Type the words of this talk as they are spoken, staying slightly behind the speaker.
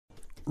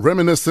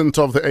Reminiscent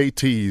of the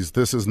 80s,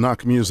 this is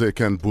Nak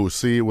Music and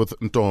Busi with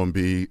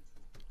Ntombi.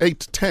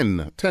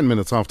 10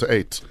 minutes after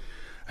 8.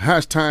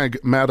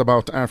 Hashtag Mad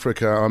About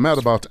Africa. Our Mad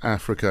About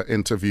Africa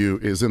interview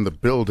is in the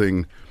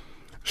building.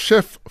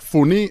 Chef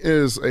Funi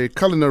is a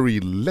culinary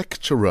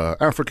lecturer,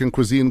 African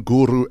cuisine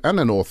guru, and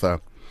an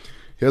author.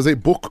 He has a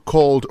book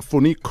called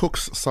Funi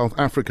Cooks South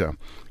Africa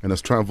and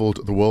has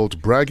traveled the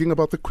world bragging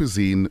about the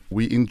cuisine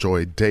we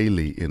enjoy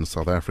daily in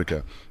South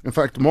Africa. In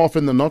fact, more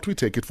often than not, we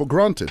take it for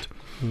granted.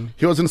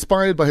 He was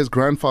inspired by his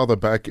grandfather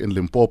back in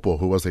Limpopo,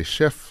 who was a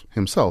chef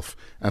himself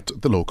at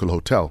the local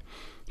hotel.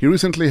 He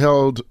recently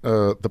held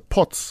the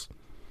pots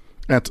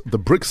at the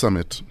BRIC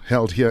Summit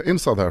held here in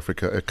South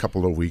Africa a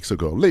couple of weeks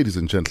ago. Ladies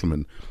and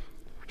gentlemen,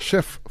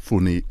 Chef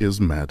Funi is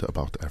mad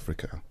about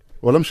Africa.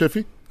 Walam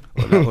Shefi?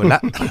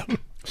 Hola.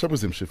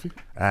 Shabuzim Shefi.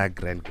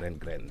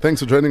 Grand.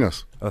 Thanks for joining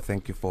us. Oh,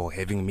 thank you for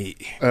having me.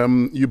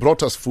 You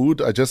brought us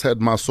food. I just had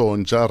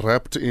masonja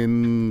wrapped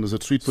in the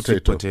sweet potato.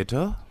 Sweet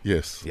potato?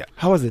 Yes. Yeah.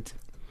 How was it?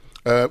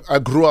 I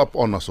grew up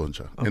on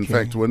masonja. Okay. In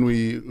fact, when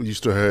we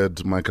used to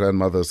herd my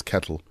grandmother's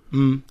cattle,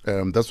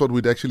 that's what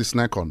we'd actually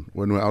snack on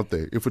when we were out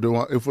there. If we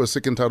were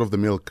sick and tired of the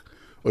milk,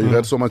 or you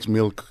had so much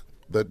milk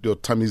that your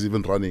tummy's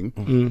even running,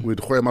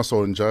 we'd khoe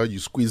masonja, you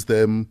squeeze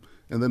them,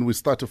 and then we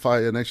start to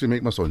fire and actually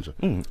make masonja.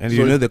 And So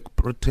you know the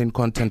protein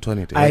content on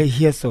it? I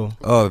hear so.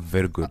 Oh,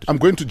 very good. I'm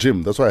going to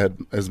gym. That's why I had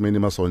as many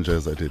masonja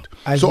as I did.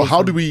 I So hear how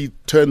so. do we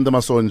turn the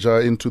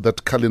masonja into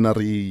that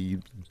culinary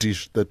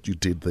dish that you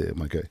did there,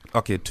 my guy?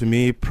 Okay, to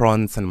me,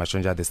 prawns and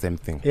mashonja are the same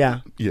thing. Yeah.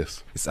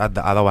 Yes. It's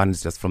the other one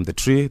is just from the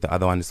tree, the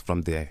other one is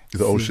from the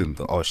ocean.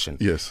 The ocean.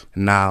 Yes.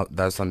 Now,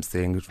 that's what I'm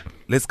saying.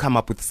 Let's come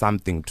up with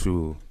something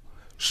to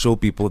show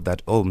people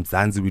that, oh,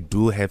 Mzansi, we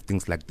do have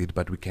things like this,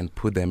 but we can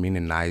put them in a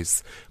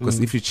nice... Because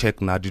if you check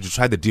now, did you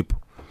try the dip?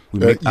 We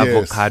make yes.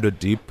 avocado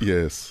dip.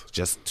 Yes.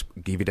 Just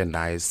give it a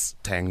nice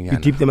tang. You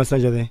dip the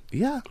masanja there?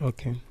 Yeah.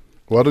 Okay.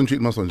 Why don't you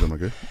eat masonja, my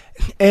guy?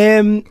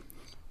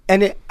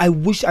 And I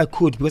wish I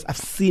could, because I've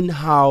seen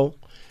how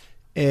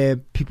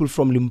people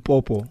from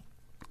Limpopo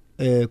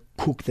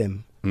cook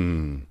them.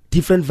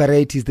 Different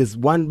varieties. There's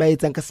one by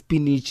Tanka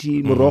spinach,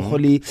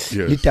 morocholi,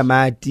 Yes.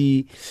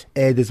 litamati.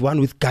 There's one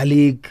with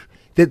garlic.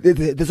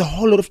 There's a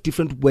whole lot of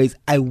different ways.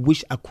 I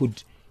wish I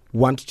could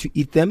want to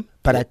eat them,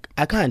 but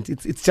I can't.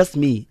 It's just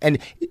me. And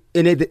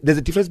there's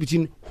a difference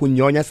between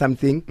hunyonya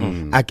something,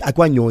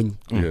 akwa nyoni.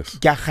 Yes.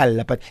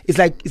 But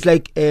it's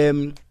like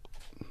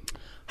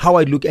how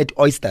I look at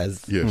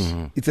oysters. Yes.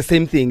 It's the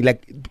same thing.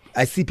 Like,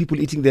 I see people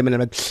eating them and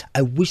I'm like,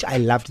 I wish I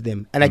loved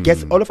them. And I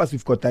guess all of us,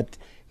 we've got that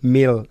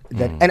meal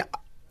that, and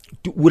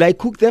would I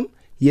cook them?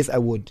 Yes, I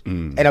would.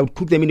 And I would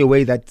cook them in a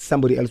way that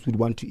somebody else would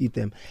want to eat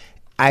them.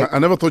 I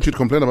never thought you'd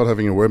complain about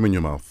having a worm in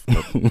your mouth.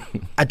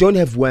 I don't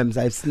have worms.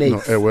 I have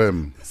snakes. No, a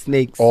worm.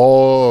 Snakes.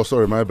 Oh,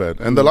 sorry, my bad.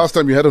 And the last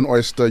time you had an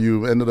oyster,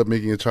 you ended up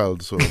making a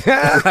child. So,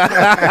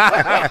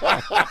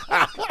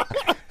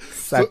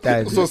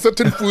 so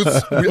certain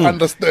foods we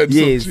understand.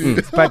 Yes, So,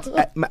 but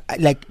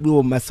like we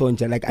were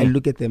masonja. Like I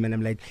look at them and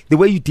I'm like, the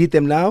way you did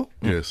them now.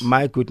 Yes.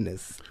 My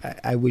goodness,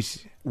 I wish.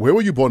 where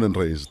were you born and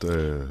raised,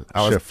 I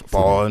was Chef?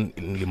 born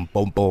in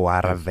Limpopo,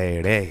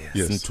 Waravere,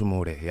 Yes.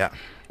 Sintumure, yeah.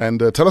 And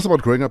tell us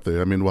about growing up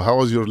there. I mean, how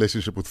was your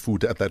relationship with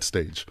food at that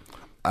stage?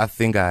 I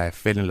think I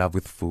fell in love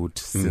with food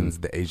since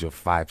the age of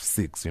 5,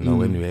 6. You know,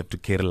 when you have to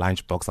carry a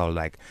lunchbox, I was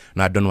like,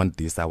 no, I don't want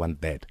this, I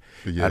want that.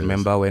 Yes. I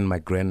remember when my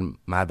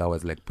grandmother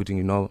was like putting,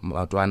 you know,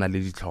 Matwana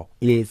Lilitho.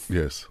 Yes.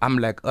 Yes. I'm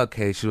like,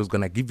 okay, she was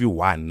going to give you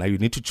one. Now you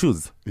need to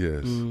choose.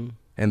 Yes.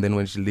 And then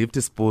when she left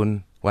a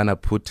spoon, when I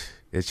put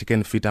a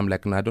chicken feet, I'm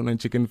like, no, I don't want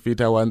chicken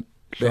feet, I want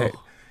that.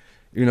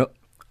 You know,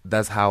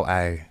 that's how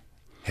I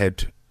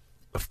had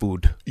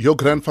food. Your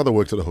grandfather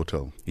worked at a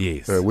hotel.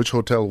 Yes. Which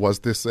hotel was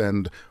this,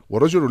 and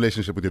what was your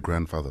relationship with your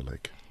grandfather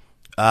like?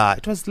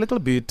 It was a little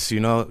bit, you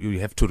know, you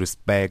have to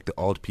respect the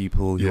old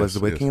people. He Yes, was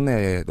working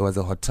there was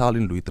a hotel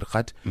in Louis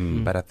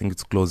but I think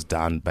it's closed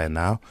down by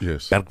now.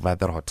 Yes.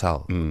 Bergwater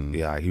Hotel.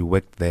 Yeah, he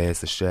worked there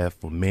as a chef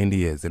for many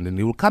years. And then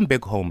he will come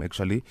back home,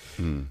 actually.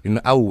 You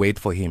know, I'll wait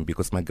for him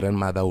because my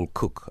grandmother will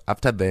cook.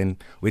 After then,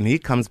 when he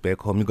comes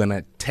back home, you're going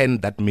to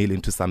turn that meal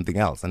into something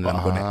else. And then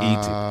I'm going to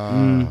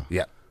eat it.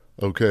 Yeah.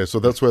 Okay, so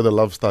that's where the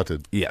love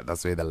started. Yeah,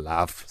 that's where the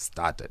love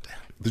started.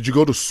 Did you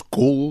go to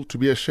school to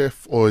be a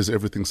chef, or is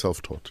everything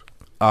self-taught?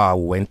 I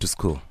went to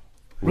school.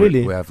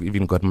 Really? Where I've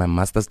even got my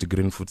master's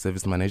degree in food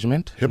service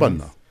management.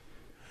 Hebanna.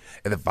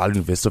 At the Val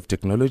University of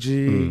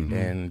Technology.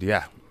 And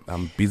yeah,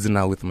 I'm busy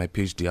now with my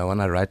PhD. I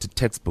want to write a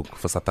textbook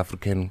for South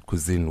African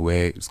cuisine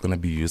where it's going to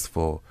be used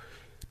for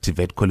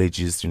TVET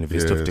colleges,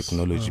 University of Yes.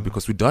 Technology,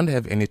 because we don't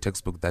have any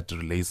textbook that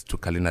relates to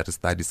culinary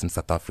studies in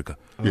South Africa.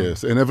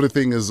 Yes, and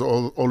everything is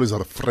always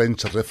are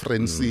French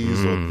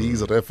references or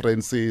these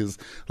references.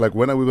 Like,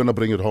 when are we going to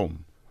bring it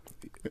home?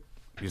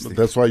 You see?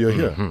 That's why you're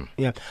here.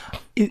 Yeah.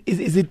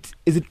 Is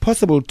it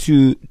possible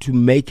to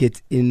make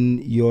it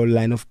in your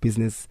line of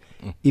business,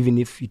 even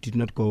if you did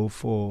not go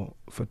for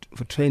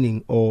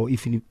training, or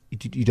if you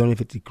don't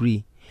have a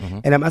degree?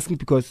 And I'm asking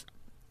because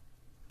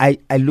I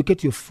look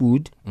at your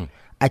food,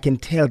 I can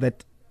tell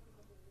that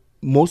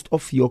most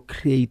of your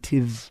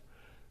creative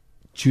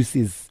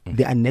juices,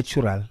 they are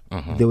natural.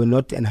 They were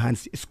not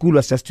enhanced. School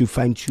was just to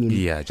fine tune.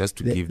 Yeah, just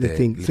to give the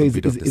thing. So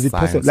bit of is the it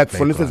possible? science Like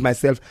for instance, background.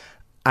 myself,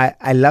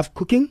 I love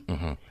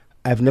cooking.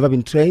 I've never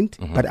been trained,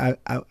 but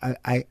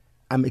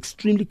I'm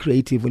extremely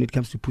creative when it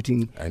comes to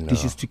putting I know.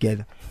 dishes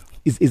together.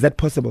 Is that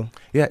possible?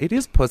 Yeah, it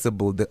is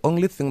possible. The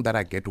only thing that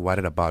I get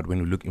worried about when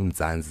we look in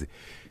Zanzi,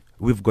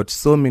 we've got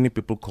so many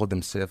people call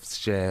themselves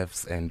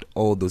chefs and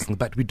all those things,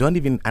 but we don't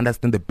even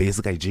understand the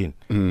basic hygiene.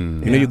 You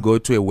know, you go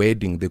to a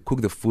wedding, they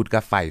cook the food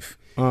ka 5.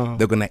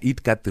 They're gonna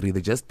eat ka 3.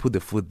 They just put the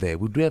food there.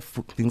 We do have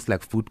things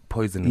like food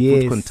poisoning,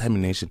 Yes. food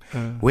contamination.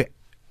 Where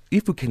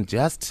if we can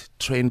just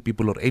train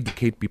people or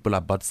educate people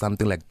about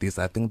something like this,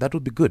 I think that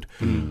would be good.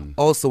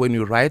 Also, when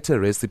you write a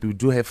recipe, we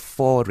do have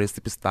 4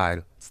 recipe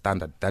style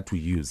standard that we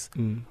use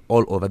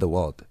all over the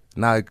world.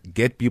 Now,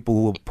 get people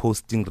who are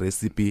posting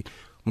recipe.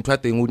 Is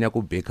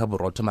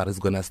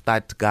gonna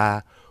start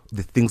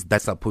the things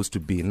that's supposed to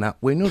be. Now,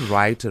 when you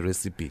write a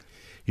recipe,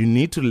 you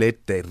need to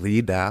let the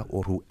reader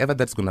or whoever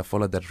that's gonna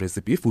follow that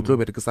recipe. If you do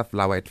a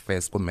flour at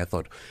first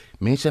method,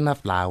 mention a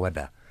flour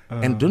there.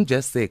 And don't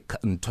just say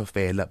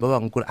ntofela.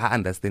 I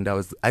understand. I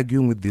was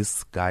arguing with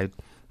this guy,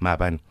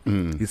 Maban.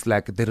 It's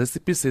like the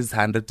recipe says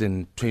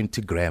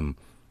 120 gram.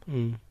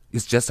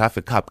 It's just half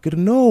a cup.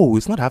 No,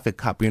 it's not half a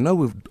cup. You know,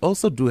 we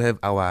also do have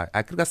our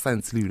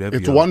science.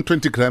 It's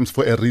 120 grams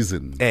for a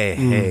reason.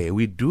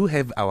 We do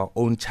have our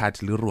own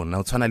chart. Now,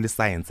 it's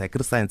science.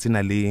 Science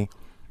in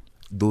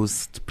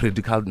those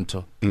practical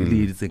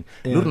thing.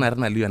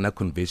 A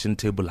conversion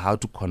table, how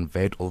to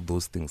convert all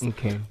those things.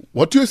 Okay.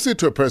 What do you say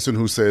to a person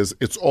who says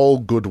it's all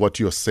good what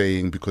you're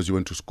saying because you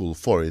went to school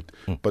for it,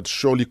 but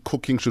surely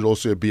cooking should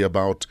also be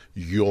about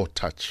your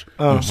touch?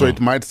 So it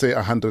might say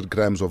 100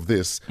 grams of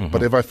this,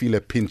 but if I feel a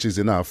pinch is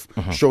enough,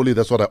 surely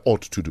that's what I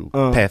ought to do.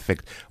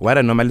 Perfect. What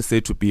I normally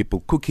say to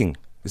people, cooking,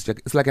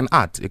 it's like an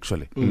art,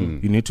 actually. You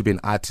need to be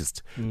an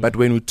artist. But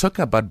when we talk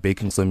about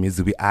baking some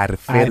music, we are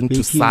referring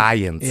to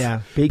science.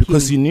 Yeah,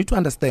 because you need to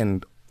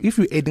understand, if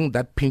you're adding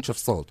that pinch of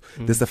salt,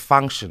 there's a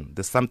function,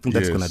 there's something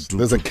that's going to do.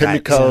 There's a to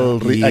chemical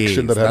that.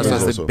 reaction that happens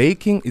That's why I also. said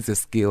baking is a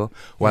skill,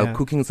 while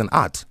cooking is an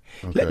art.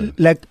 Okay.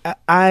 Like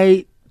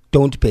I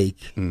don't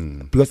bake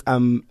because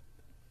I'm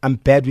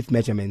bad with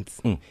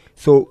measurements.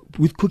 So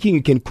with cooking,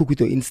 you can cook with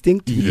your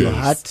instinct, with your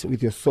heart,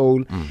 with your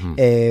soul,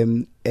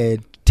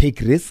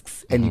 take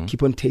risks, and you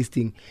keep on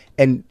tasting.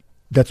 And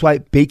that's why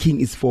baking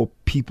is for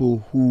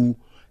people who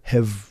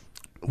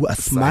are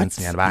smart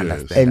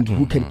and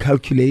who can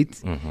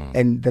calculate.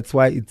 And that's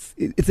why it's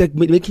like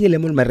making a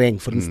lemon meringue,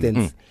 for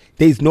instance.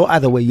 There is no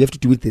other way. You have to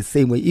do it the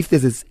same way. If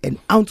there's an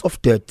ounce of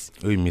dirt,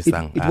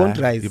 it won't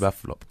rise.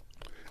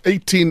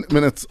 18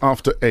 minutes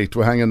after 8,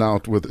 we're hanging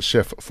out with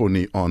Chef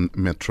Funi on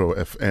Metro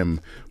FM.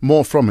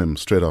 More from him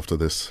straight after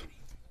this.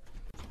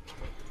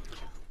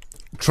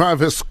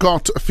 Travis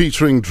Scott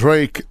featuring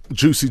Drake,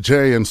 Juicy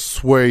J and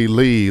Sway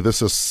Lee.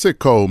 This is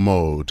Sicko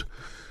Mode.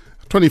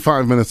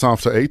 25 minutes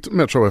after 8,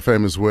 Metro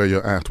FM is where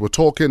you're at. We're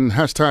talking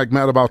hashtag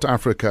Mad About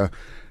Africa.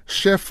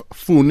 Chef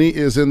Funi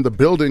is in the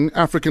building,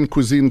 African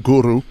cuisine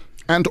guru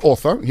and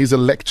author. He's a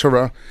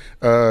lecturer.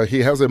 He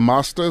has a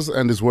master's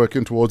and is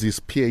working towards his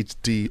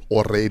PhD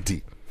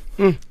already.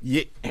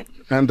 Yeah.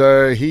 And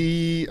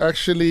he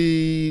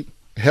actually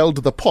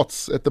held the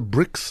pots at the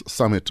BRICS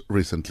summit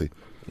recently.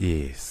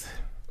 Yes.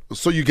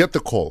 So you get the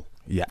call.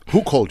 Yeah.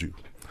 Who called you?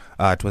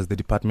 It was the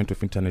Department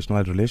of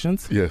International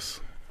Relations.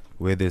 Yes.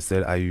 Where they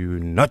said, are you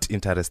not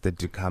interested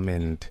to come?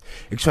 And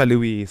actually,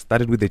 we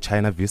started with the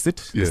China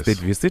visit, the state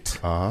visit.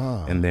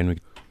 And then we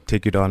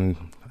take it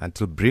on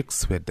until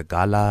BRICS, we had the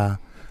gala.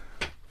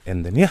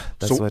 And then,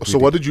 that's what we So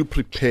did. what did you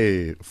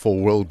prepare for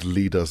world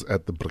leaders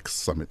at the BRICS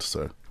summit,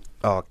 sir?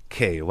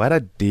 Okay, what I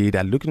did,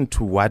 I looked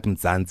into what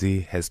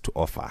Mzansi has to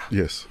offer.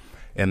 Yes.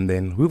 And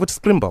then we've got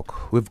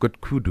Springbok, we've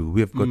got Kudu,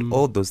 we've got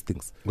all those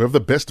things. We have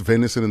the best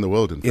venison in the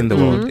world, in fact. In the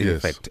world, in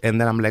Yes. fact.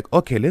 And then I'm like,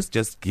 okay, let's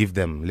just give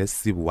them, let's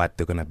see what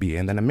they're going to be.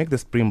 And then I make the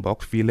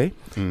Springbok filet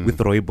with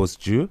rooibos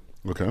jus.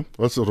 Okay.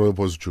 What's the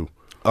rooibos Jew?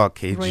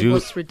 Okay,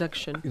 Rooibos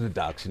reduction.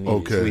 reduction.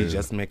 Okay. So we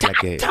just make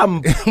like a...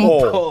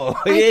 Tampo.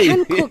 I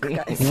can cook,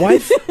 guys.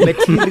 Wife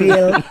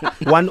material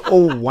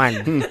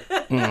 101.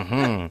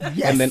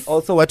 Yes. And then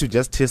also what you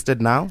just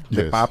tasted now,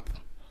 the Yes. pap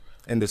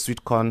and the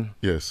sweet corn.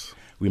 Yes.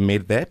 We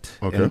made that,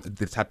 Okay. and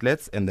the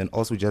tartlets, and then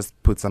also just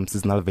put some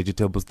seasonal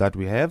vegetables that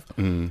we have.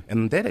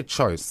 And they're a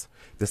choice.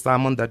 The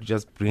salmon that you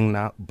just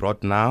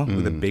brought now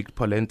with the baked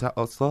polenta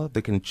also,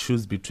 they can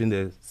choose between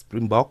the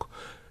Springbok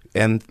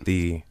and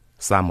the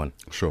salmon.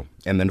 Sure.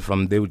 And then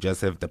from there, we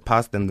just have the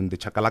pasta and then the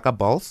chakalaka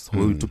balls,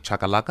 where we took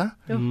chakalaka,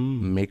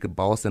 make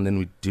balls, and then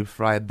we deep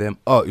fried them.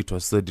 Oh, it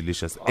was so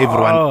delicious.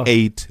 Everyone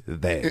ate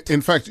that. In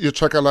fact, your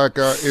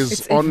chakalaka is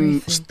It's on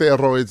everything.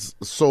 steroids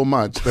so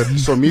much that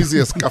Somizi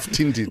has scuffed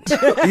it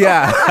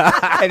Yeah.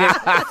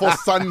 for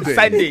Sunday.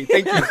 Sunday,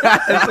 thank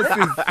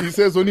you. He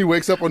says when he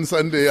wakes up on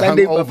Sunday,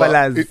 Sunday hungover.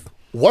 papalas.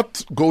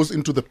 What goes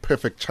into the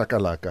perfect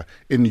chakalaka,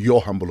 in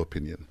your humble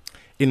opinion?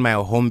 in my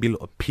humble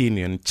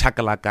opinion,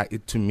 chakalaka,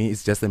 to me,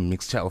 is just a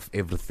mixture of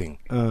everything.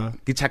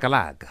 Ki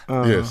chakalaka,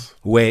 Yes.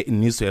 where it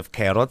needs to have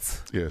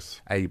carrots.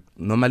 Yes. I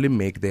normally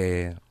make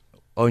the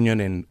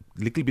onion and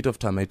little bit of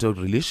tomato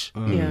relish,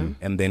 Yeah.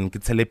 and then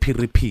kitsele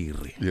piri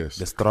piri. Yes.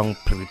 The strong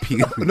piri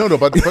piri. No,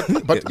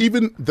 but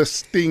even the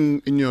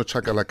sting in your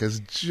chakalaka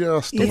is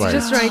just It's right.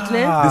 just right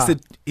now. This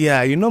is,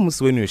 yeah, you know,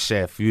 when you're a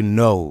chef, you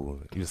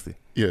see.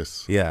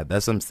 Yes. Yeah,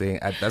 that's what I'm saying.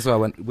 That's why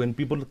when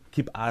people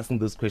keep asking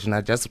this question,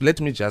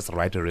 let me just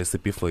write a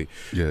recipe for you.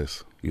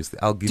 Yes. You see,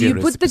 I'll give Do you you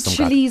a put recipe. the some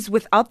chilies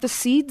without the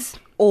seeds,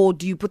 or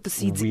do you put the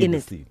seeds with in the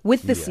it? seed.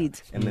 With the Yeah.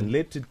 seeds. And then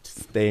let it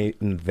stay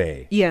in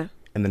there. Yeah.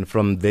 And then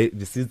from there,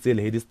 the seeds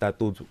they start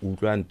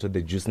to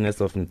the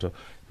juiciness of it.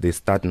 They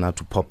start now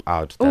to pop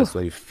out. That's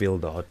why you feel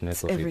the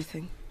hotness of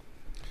Everything.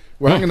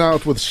 We're hanging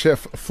out with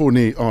Chef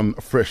Funi on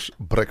Fresh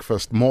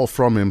Breakfast. More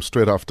from him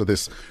straight after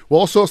this. We're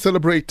also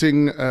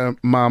celebrating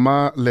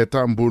Mama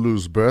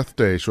Letambulu's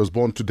birthday. She was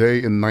born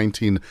today in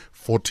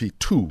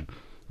 1942.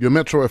 Your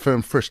Metro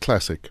FM Fresh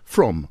Classic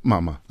from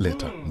Mama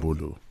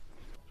Letambulu.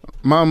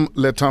 Mam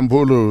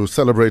Letambulu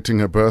celebrating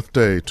her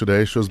birthday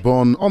today. She was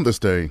born on this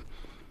day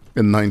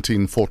in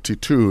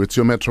 1942. It's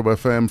your Metro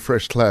FM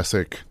Fresh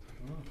Classic.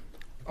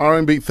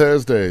 R&B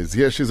Thursdays.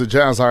 Yes, she's a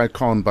jazz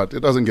icon, but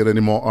it doesn't get any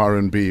more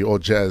R&B or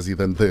jazzy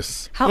than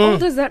this. How old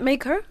does that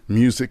make her?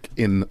 Music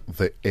in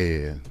the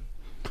air.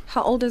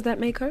 How old does that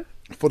make her?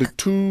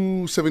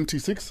 42,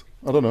 76?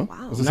 I don't know.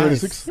 Wow. Is it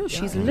Nice. 76? No,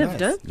 she's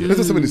lived, huh? Is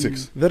it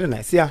 76? Very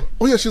nice. Yeah.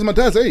 Oh, yeah, she's my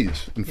dad's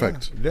age, in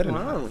fact. Very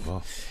Wow.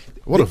 nice.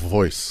 What a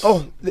voice.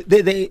 Oh,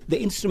 the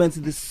instruments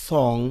in this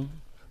song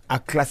are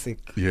classic.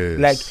 Yes.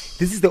 Like,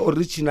 this is the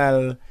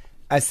original.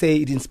 I say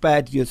it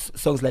inspired your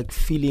songs like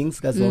Feelings,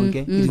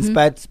 Gazonke. It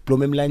inspired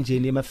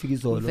Blomemlanje, Nema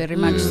Fikizolo. Very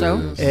much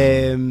so.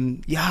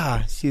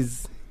 Yeah,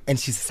 she's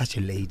such a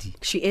lady.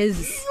 She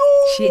is.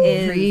 She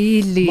is.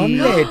 Really?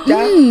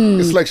 Mamleta.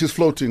 It's like she's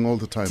floating all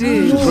the time.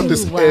 She's got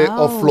this air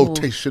of Wow.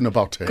 flotation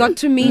about her. Got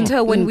to meet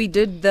her when we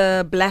did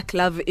the Black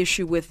Love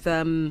issue with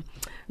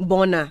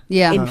Bona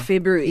Yeah. in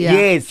February. Yeah.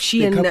 Yes, She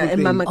the and couple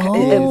thing. Mama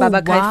Oh,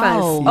 Baba wow.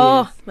 Kaifas.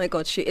 Oh my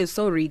God, she is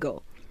so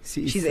regal.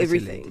 She is She's such a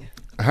everything. lady.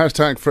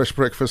 Hashtag Fresh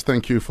Breakfast.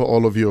 Thank you for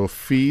all of your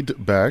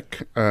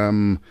feedback.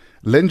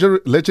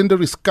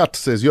 Legendary Scott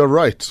says, you're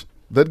right.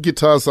 That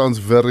guitar sounds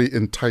very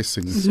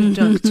enticing. In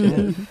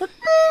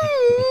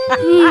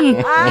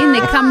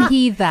the come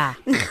hither.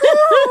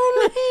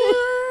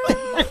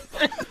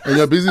 And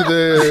you're busy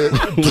there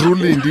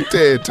drooling the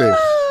tete.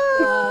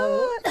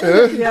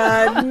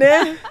 Yeah,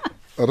 ne?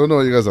 I don't know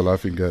why you guys are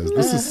laughing, guys.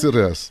 This is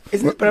serious.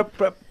 Isn't it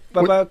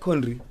Baba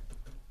Conry?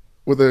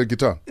 With the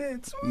guitar.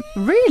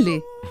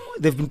 Really?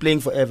 They've been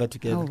playing forever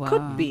together. Oh, wow.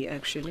 Could be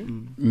actually.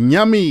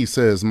 Nyami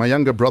says, my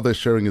younger brother is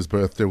sharing his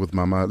birthday with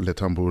Mama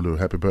Letambulu.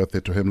 Happy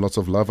birthday to him. Lots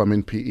of love. I'm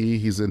in PE.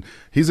 He's in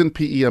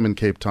PE. I'm in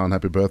Cape Town.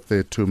 Happy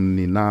birthday to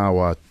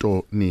Mninawa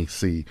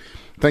Tonisi.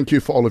 Thank you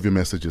for all of your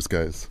messages,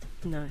 guys.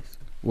 Nice.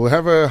 We'll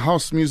have a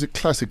house music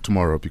classic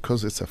tomorrow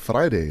because it's a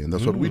Friday and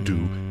that's what we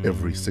do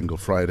every single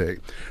Friday.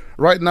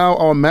 Right now,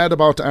 our Mad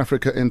About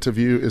Africa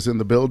interview is in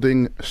the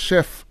building.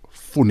 Chef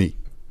Funi.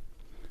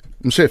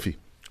 Mshefi.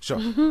 Sure.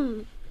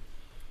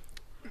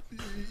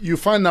 You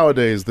find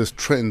nowadays there's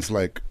trends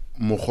like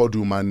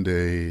Mohodu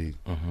Monday,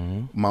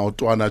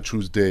 Maotwana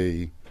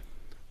Tuesday.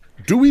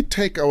 Do we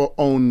take our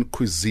own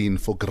cuisine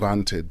for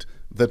granted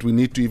that we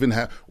need to even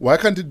have? Why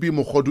can't it be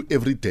Mohodu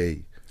every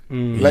day?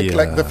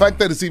 Like the fact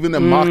that it's even a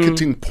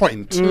marketing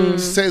point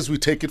says we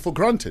take it for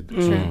granted.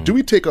 Do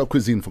we take our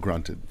cuisine for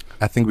granted?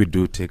 I think we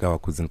do take our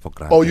cuisine for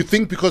granted. Or you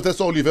think because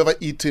that's all you've ever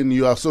eaten,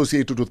 you are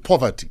associated with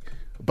poverty?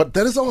 But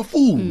that is our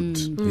food.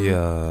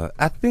 Yeah,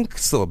 I think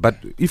so. But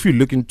if you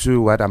look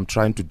into what I'm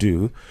trying to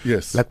do,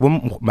 Yes. like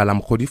when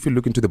Malam Khodi, if you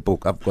look into the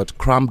book, I've got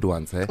crammed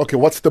ones. Okay,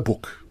 what's the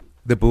book?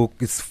 The book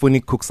is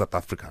Funi Cook South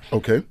Africa.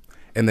 Okay.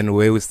 And then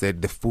where we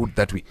said the food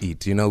that we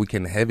eat, we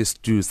can have a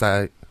stew,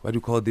 what do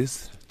you call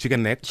this?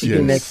 Chicken neck?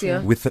 Chicken Yes. neck,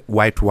 yeah. With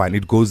white wine.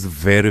 It goes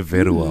very,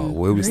 very well.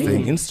 Where we're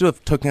saying, instead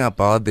of talking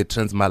about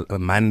the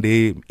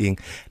Monday,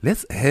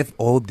 let's have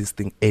all this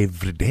thing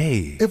every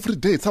day. Every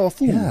day, it's our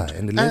food. Yeah,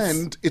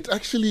 and it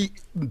actually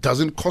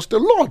doesn't cost a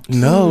lot.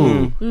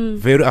 No,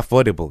 very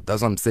affordable.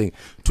 That's what I'm saying.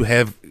 To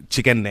have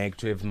chicken neck,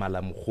 to have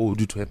malam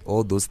khodu, to have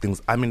all those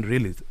things. I mean,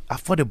 really,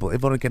 affordable.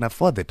 Everyone can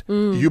afford it.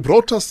 You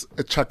brought us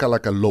a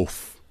chakalaka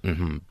loaf.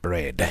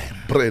 Bread.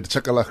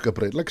 Chakalaka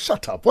bread. Like,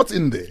 shut up. What's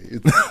in there?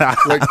 It's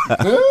like,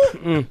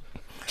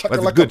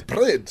 chakalaka good?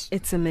 bread.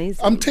 It's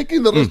amazing. I'm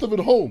taking the rest of it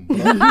home.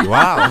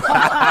 Wow.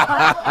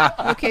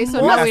 Okay, so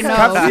now we know.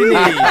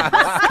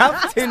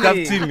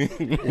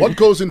 Kaptini. What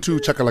goes into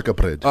chakalaka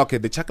bread? Okay,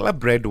 the chocolate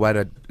bread, what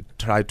I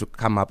tried to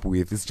come up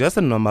with is just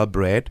a normal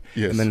bread.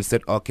 Yes. And then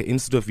said, okay,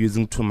 instead of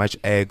using too much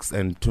eggs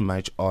and too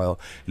much oil,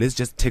 let's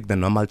just take the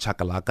normal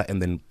chakalaka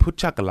and then put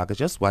chakalaka,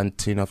 just 1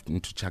 tin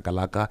into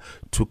chakalaka,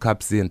 2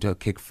 cups into a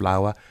cake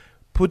flour,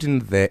 put in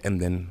there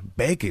and then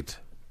bake it.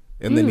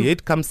 And then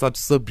it comes out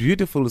so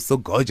beautiful, so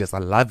gorgeous. I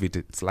love it.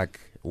 It's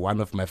like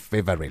one of my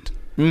favorite.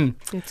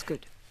 It's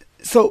good.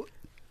 So,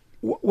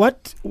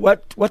 what's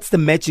the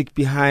magic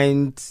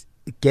behind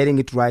getting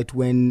it right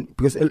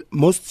because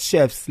most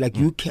chefs like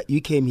you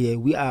came here,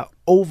 we are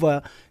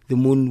over the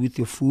moon with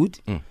your food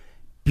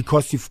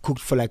because you've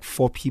cooked for like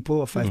 4 people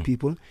or 5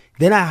 people.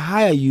 Then I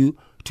hire you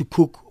to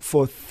cook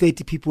for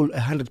 30 people,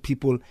 100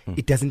 people.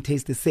 It doesn't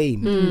taste the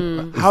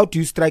same. How do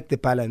you strike the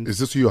balance? Is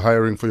this who you're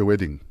hiring for your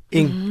wedding?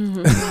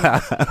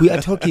 We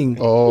are talking.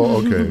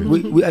 Oh, okay.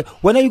 We are,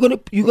 when are you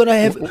gonna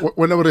have?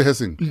 When are we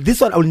rehearsing? This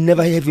one, I will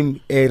never have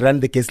him run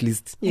the guest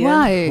list.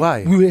 Why?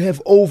 Why? We will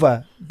have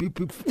over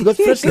because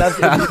Fresh loves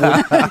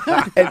everybody.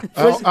 And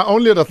I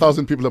only had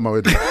 1,000 people at my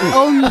wedding.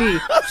 Only.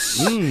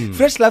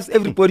 Fresh loves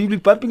everybody. You'll be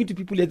bumping into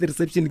people at the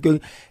reception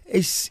going,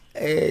 I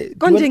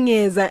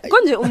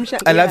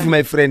love you,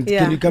 my friend. Yeah.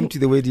 Can you come to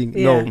the wedding?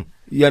 Yeah. No,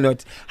 you're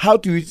not. How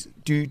do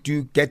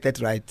you get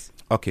that right?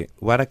 Okay,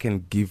 what I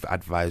can give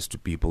advice to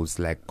people is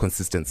like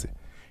consistency.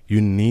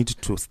 You need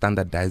to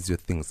standardize your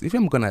things. If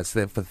I'm gonna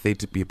serve for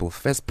 30 people,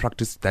 first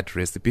practice that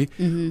recipe.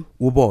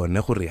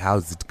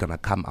 How's it gonna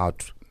come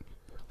out?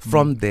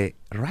 From there,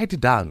 write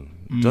it down.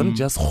 Don't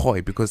just hoy,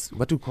 because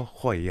what do you call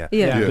hoy? Yeah.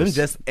 Yes. Don't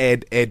just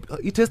add. It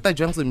tastes like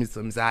Johnson need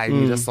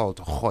just salt.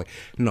 Hoy.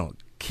 No,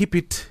 keep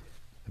it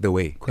the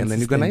way, and then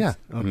you're gonna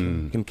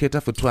you can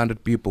cater for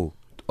 200 people.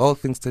 All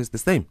things taste the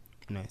same.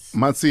 Nice.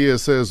 Matsia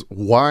says,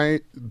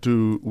 why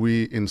do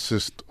we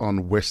insist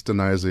on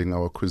westernizing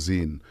our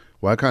cuisine?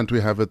 Why can't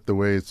we have it the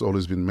way it's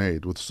always been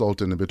made, with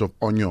salt and a bit of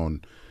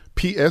onion?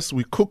 P.S.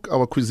 We cook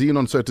our cuisine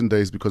on certain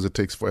days because it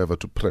takes forever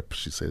to prep,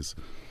 she says.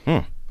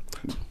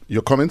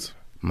 Your comments?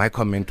 My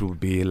comment would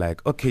be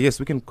like, okay, yes,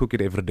 we can cook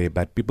it every day,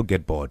 but people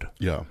get bored.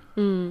 Yeah.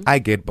 I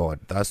get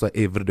bored. That's why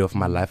every day of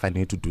my life I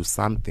need to do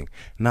something.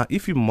 Now,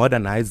 if you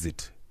modernize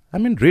it, I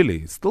mean,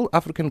 really, it's still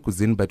African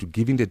cuisine, but you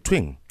give it a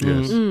twang.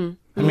 Yes.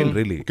 I mean,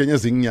 really. Kenya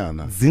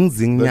zingnyana. Zing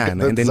nyana,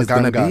 and then it's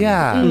gonna be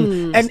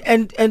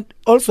And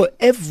also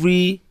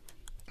every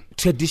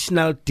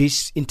traditional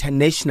dish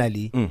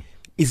internationally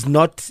is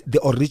not the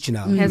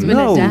original. Has been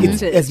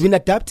adapted. It has been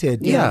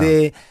adapted. Yeah.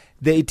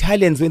 The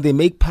Italians, when they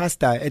make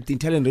pasta at the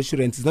Italian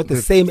restaurants, it's not the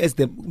same as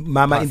the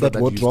mama in that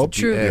wardrobe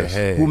True.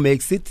 who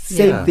makes it.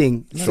 Same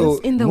thing. So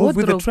in the move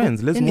with the wardrobe.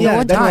 trends. Let's In move the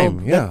with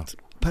time. that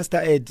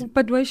pasta ad.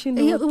 But why is she in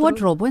the Yeah, wardrobe?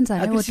 wardrobe. When's I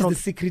that? think she's Wardrobe.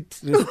 the secret.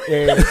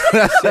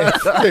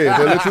 Hey,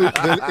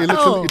 the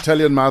little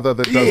Italian mother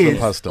that does the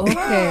pasta.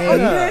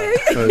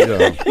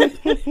 Okay.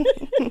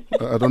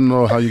 I don't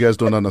know how you guys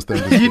don't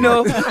understand this. You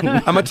know,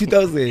 I'm a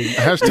 2000.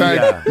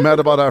 Hashtag Mad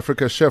About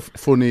Africa. Chef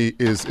Funi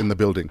is in the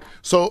building.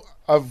 So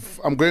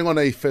I'm going on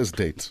a first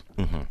date.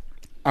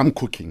 I'm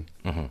cooking.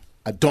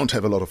 I don't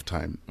have a lot of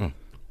time.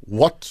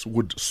 What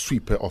would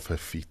sweep her off her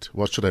feet?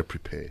 What should I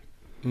prepare?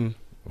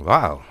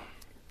 Wow.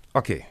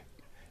 Okay.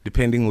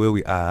 Depending where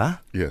we are,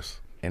 Yes.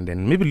 and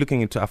then maybe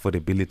looking into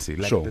affordability,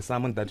 like Sure. the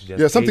salmon that you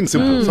just Yeah, something ate.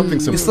 simple. Something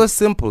simple. It's so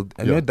simple.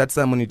 And you Yeah. know that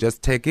salmon, you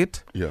just take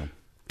it, Yeah.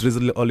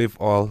 drizzle olive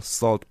oil,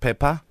 salt,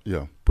 pepper,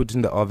 Yeah. put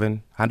in the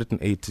oven,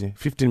 180,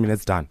 15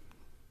 minutes done.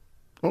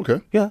 Okay.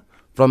 Yeah.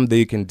 From there,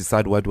 you can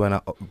decide what you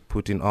want to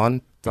put in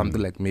on.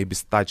 Something like maybe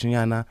starch,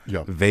 Yeah.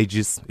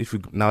 veggies. If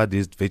you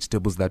nowadays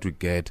vegetables that we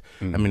get,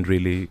 I mean,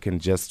 really, you can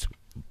just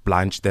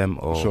blanch them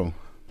or Sure.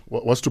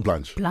 What's to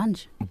blanch?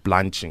 Blanche.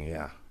 blanching.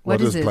 Yeah. What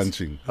is it?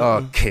 blanching?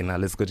 Okay, now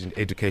let's go to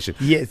education.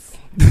 Yes.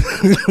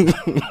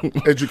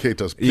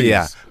 Educate us, please.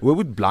 Yeah, we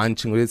would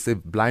blanching. Let's say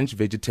blanch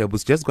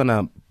vegetables. Just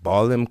gonna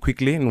boil them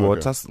quickly in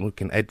water. So we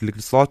can add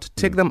little salt.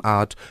 Take them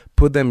out.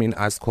 Put them in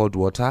ice cold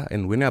water.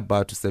 And when you're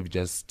about to serve,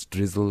 just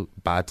drizzle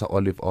butter,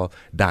 olive oil.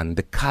 Done.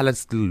 The color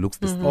still looks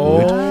the same.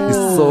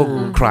 It's so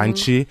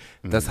crunchy.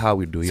 That's how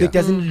we do. So Yeah. it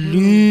doesn't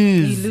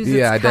lose.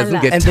 Yeah, it doesn't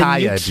get And the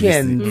tired. you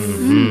see.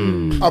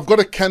 nutrients. I've got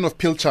a can of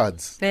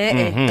pilchards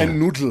Eh, and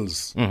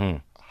noodles.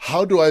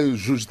 How do I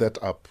zhuzh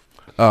that up?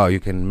 Oh, you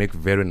can make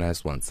very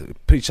nice ones.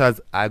 Preachers,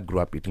 I grew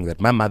up eating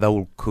that. My mother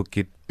will cook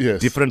it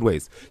Yes. different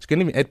ways. She can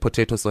even add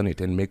potatoes on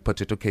it and make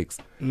potato cakes.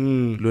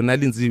 Luna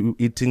Lindsay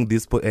eating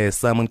these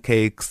salmon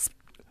cakes.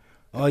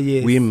 Oh,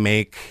 yes. We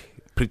make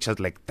preachers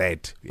like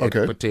that. We add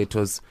Okay.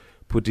 potatoes,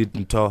 put it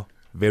into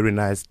very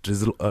nice,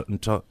 drizzle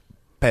into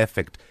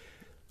perfect.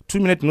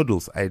 2-minute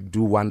noodles, I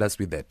do wonders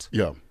with that.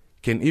 Yeah.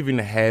 Can even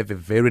have a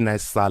very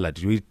nice salad.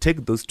 You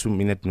take those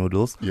 2-minute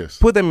noodles, Yes.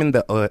 put them in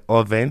the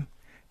oven,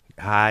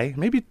 high,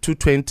 maybe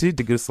 220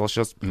 degrees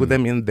Celsius, put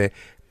them in the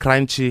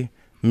crunchy,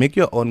 make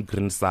your own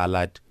green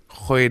salad.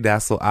 You're going to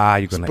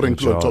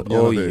Sprinkle on enjoy. top,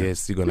 Oh, there.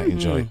 yes, you're going to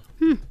enjoy.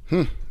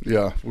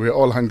 Yeah, we're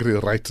all hungry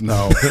right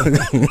now.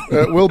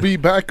 We'll be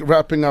back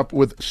wrapping up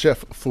with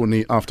Chef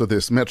Funi after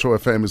this. Metro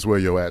FM is where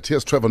you're at.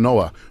 Here's Trevor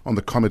Noah on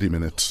the Comedy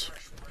Minute.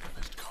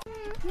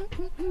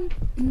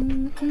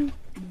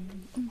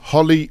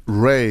 Holly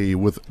Ray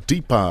with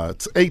Deepa.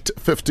 It's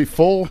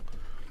 8:54.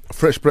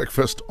 Fresh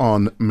breakfast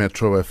on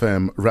Metro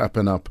FM,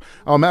 wrapping up.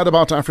 Our Mad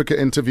About Africa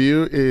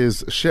interview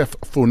is Chef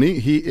Funi.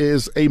 He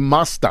is a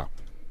master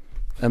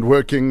and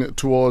working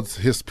towards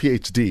his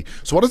PhD.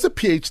 So what does a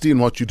PhD and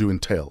what you do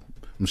entail,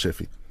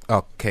 Mshefi?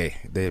 Okay,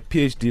 the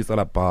PhD is all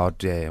about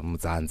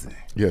Mzansi,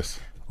 Yes.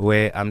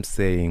 where I'm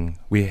saying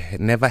we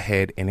never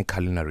had any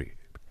culinary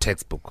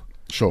textbook.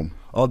 Sure.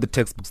 All the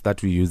textbooks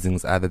that we're using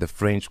is either the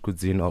French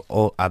cuisine or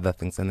all other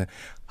things. And then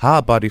how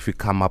about if we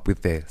come up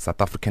with a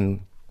South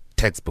African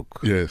textbook?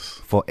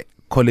 Yes. For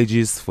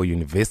colleges, for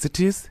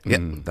universities? Yeah,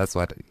 that's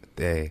what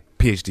the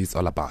PhD is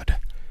all about.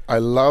 I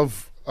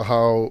love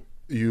how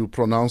you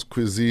pronounce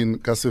cuisine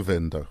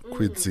kasivenda.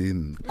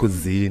 Cuisine.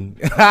 Cuisine.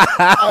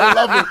 I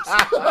love it.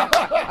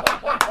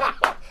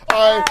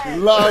 I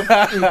love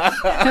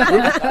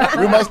it.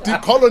 We must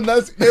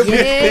decolonize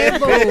everything.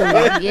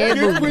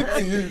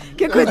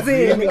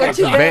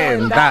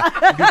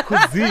 The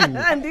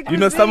cuisine. You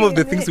know, some of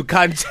the things you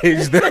can't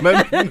change them.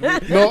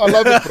 No, I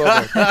love it,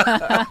 brother.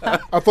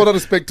 I thought I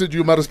respected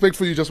you. My respect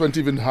for you just went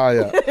even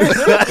higher.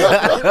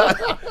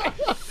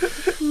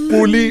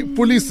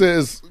 Puli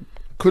says,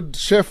 could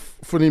Chef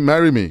Funi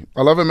marry me?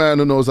 I love a man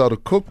who knows how to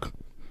cook.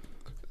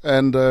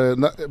 And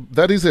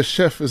that is a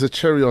chef, is a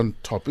cherry on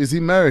top. Is he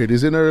married?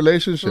 Is he in a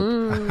relationship?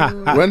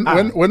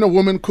 When a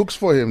woman cooks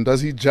for him,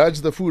 does he judge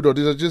the food, or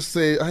does he just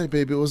say, "Hi,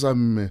 baby,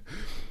 ozame"?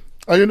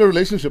 Are you in a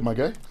relationship, my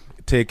guy?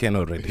 Taken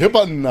already.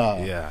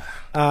 Yeah.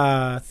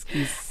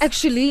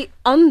 Actually,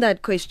 on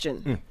that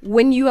question,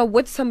 when you are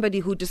with somebody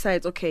who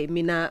decides, okay,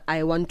 Mina,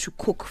 I want to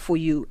cook for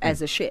you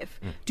as a chef,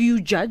 do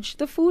you judge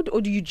the food or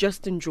do you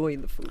just enjoy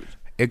the food?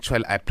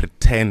 Actually, I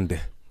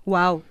pretend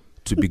Wow.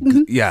 to be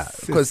good. Yeah,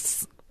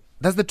 because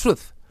that's the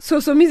truth. So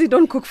Mizi,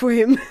 don't cook for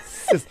him.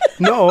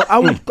 No, I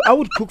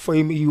would cook for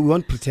him. You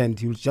won't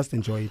pretend. You will just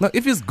enjoy it. No,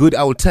 if it's good,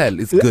 I will tell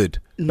it's good.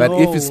 But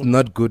if it's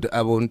not good,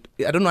 I won't.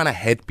 I don't want to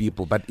hate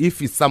people. But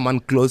if it's someone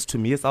close to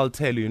me, yes, I'll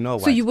tell you. You know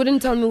what? So you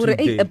wouldn't tell me, Today.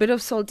 hey, a bit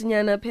of salt,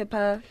 nyana,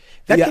 pepper.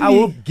 I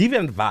will give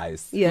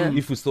advice. Yeah.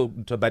 If it's so,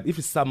 but if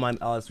it's someone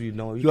else, you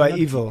know, You are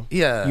evil.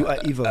 Yeah. You are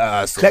evil.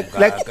 So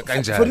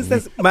For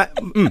instance,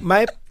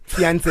 my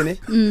fiance,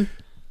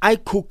 I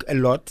cook a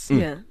lot.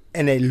 Yeah.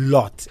 And a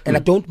lot, and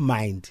I don't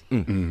mind.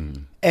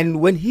 And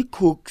when he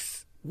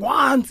cooks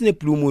once in a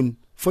blue moon,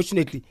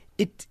 fortunately,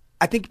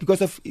 I think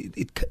because of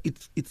it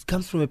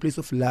comes from a place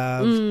of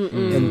love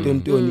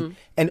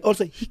and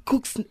also he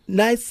cooks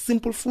nice,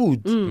 simple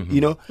food.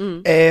 You know,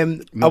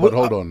 But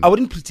hold on. I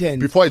wouldn't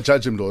pretend. Before I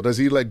judge him, though, does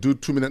he like do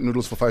 2-minute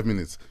noodles for 5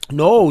 minutes?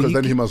 No, Because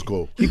then he must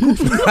go. he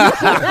cooks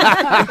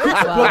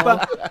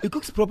he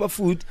cooks proper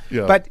food.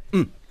 Yeah. But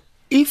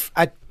if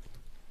I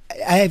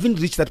haven't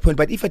reached that point,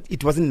 but if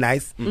it wasn't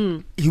nice,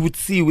 he would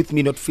see with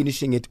me not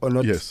finishing it or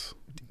not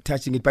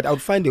touching it. But I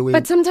would find a way.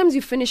 But sometimes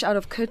you finish out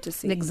of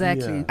courtesy.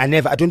 Exactly. I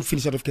don't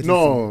finish out of courtesy.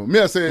 No, me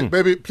I say,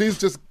 baby, please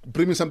just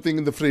bring me something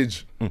in the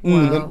fridge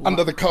and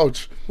under the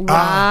couch.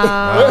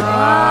 Wow.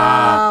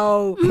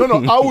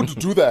 No, I would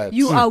do that.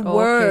 You are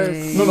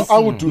worse. No, I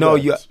would do No,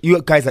 that.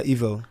 you guys are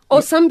evil.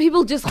 Or some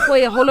people just pour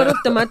a whole lot of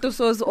tomato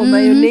sauce or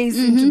mayonnaise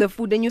into the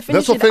food and you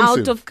finish That's it offensive.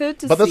 out of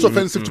courtesy. But that's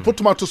offensive to put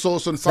tomato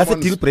sauce on That's a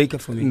someone's. deal breaker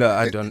for me. No,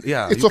 I don't.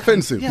 Yeah, It's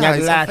offensive. Yeah,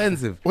 it's Yeah,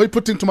 offensive. Why are you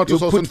putting tomato You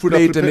sauce on put food I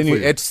plate and prepared then for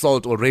you you? add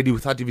salt already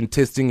without even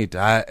tasting it.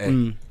 It's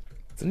an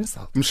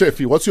insult.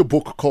 Mshefi, what's your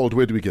book called?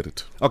 Where do we get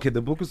it? Okay,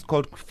 the book is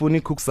called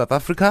Funi Cooks South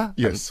Africa.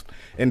 Yes.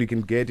 And you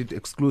can get it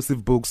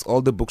exclusive books,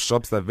 all the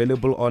bookshops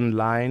available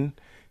online.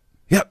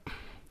 Yep.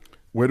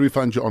 Where do we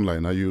find you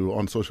online? Are you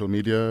on social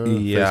media?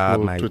 Yeah,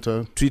 Facebook, my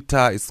Twitter?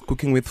 Twitter is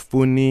Cooking with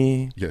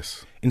Funi.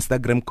 Yes.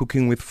 Instagram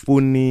Cooking with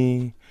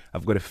Funi.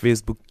 I've got a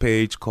Facebook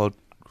page called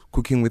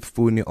Cooking with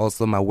Funi.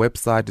 Also, my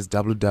website is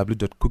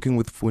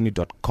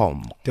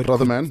www.cookingwithfuni.com.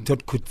 Brother man,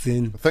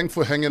 Cuisine. thanks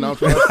for hanging out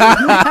with us.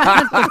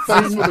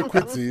 Thanks for the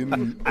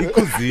cuisine.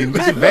 Cuisine.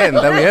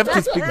 Venda. We have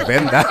to speak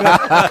Venda.